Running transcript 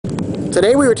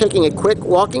Today we were taking a quick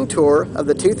walking tour of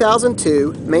the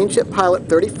 2002 Mainship Pilot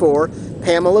 34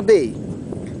 Pamela B.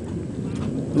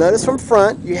 Notice from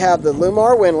front you have the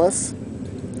Lumar windlass,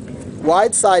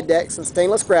 wide side decks and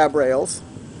stainless grab rails,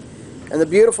 and the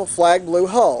beautiful flag blue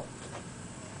hull.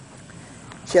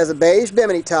 She has a beige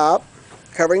bimini top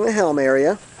covering the helm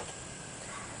area,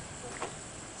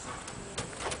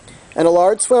 and a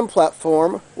large swim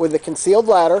platform with a concealed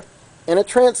ladder and a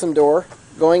transom door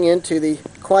going into the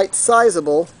quite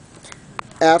sizable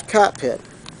aft cockpit.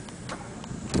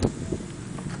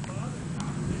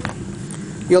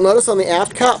 You'll notice on the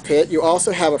aft cockpit you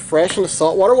also have a fresh and a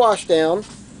saltwater washdown,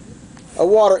 a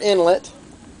water inlet,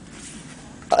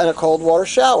 and a cold water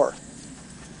shower.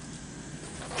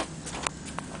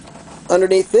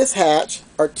 Underneath this hatch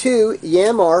are two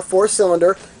Yanmar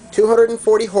 4-cylinder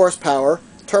 240 horsepower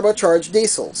turbocharged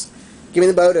diesels, giving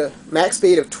the boat a max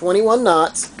speed of 21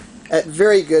 knots at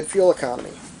very good fuel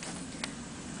economy.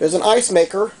 There's an ice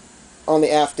maker on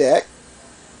the aft deck.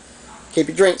 Keep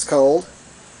your drinks cold.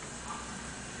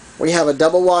 We have a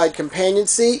double wide companion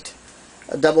seat,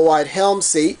 a double wide helm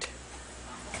seat,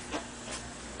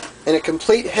 and a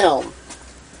complete helm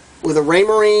with a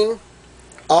Raymarine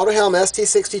Auto-Helm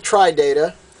ST60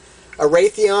 Tri-Data, a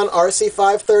Raytheon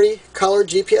RC530 color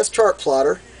GPS chart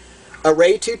plotter, a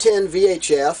Ray 210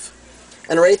 VHF,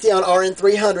 and a Raytheon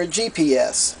RN300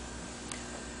 GPS.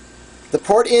 The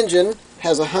port engine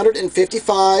has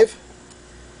 155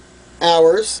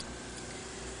 hours.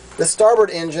 The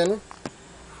starboard engine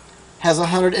has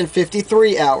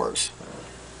 153 hours.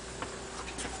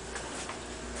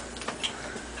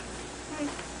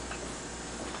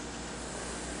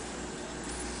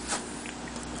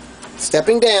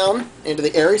 Stepping down into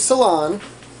the airy salon,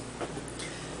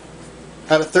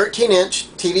 I have a 13-inch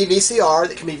TV VCR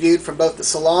that can be viewed from both the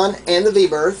salon and the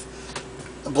V-berth,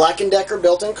 a Black & Decker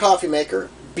built-in coffee maker,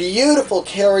 beautiful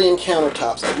Corian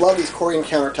countertops. I love these Corian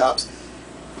countertops.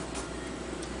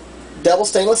 Double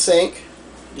stainless sink,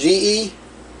 GE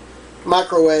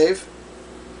microwave,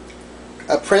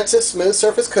 a Princess smooth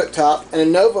surface cooktop, and a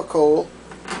NovaCool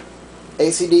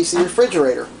AC/DC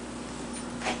refrigerator.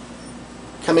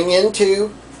 Coming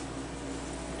into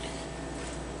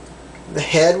the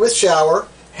head with shower,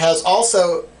 has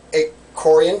also a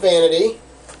Corian vanity.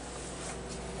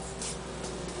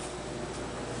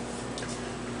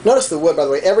 Notice the wood, by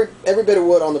the way. Every bit of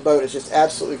wood on the boat is just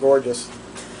absolutely gorgeous.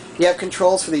 You have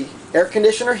controls for the air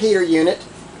conditioner heater unit,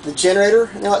 the generator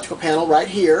and the electrical panel right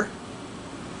here.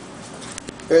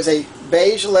 There's a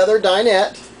beige leather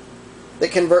dinette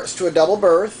that converts to a double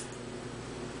berth.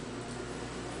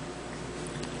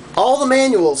 All the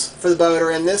manuals for the boat are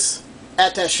in this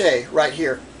attaché right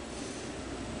here.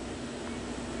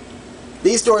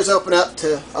 These doors open up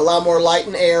to allow more light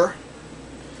and air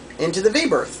into the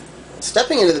V-berth.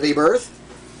 Stepping into the V-berth,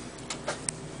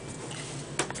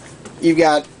 you've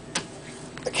got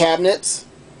the cabinets,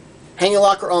 hanging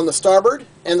locker on the starboard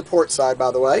and the port side, by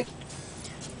the way.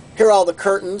 Here are all the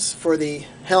curtains for the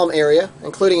helm area,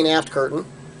 including an aft curtain.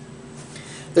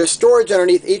 There's storage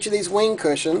underneath each of these wing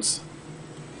cushions,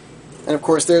 and of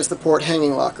course there's the port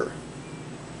hanging locker.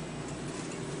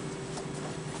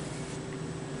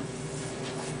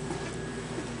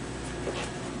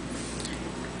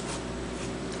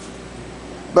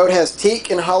 Boat has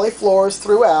teak and holly floors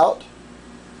throughout.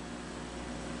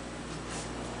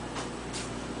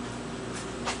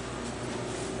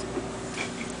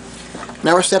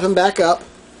 Now we're stepping back up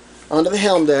onto the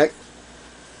helm deck.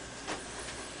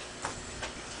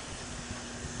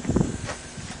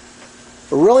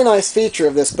 A really nice feature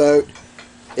of this boat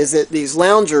is that these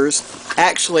loungers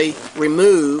actually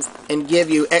remove and give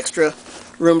you extra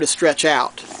room to stretch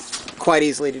out. Quite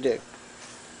easily to do.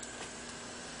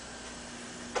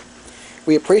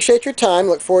 We appreciate your time.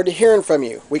 Look forward to hearing from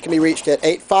you. We can be reached at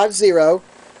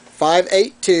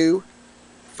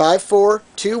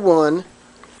 850-582-5421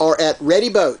 or at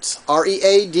ReadyBoats,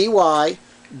 ReadyBoats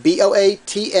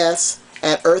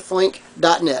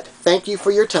 @earthlink.net. Thank you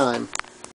for your time.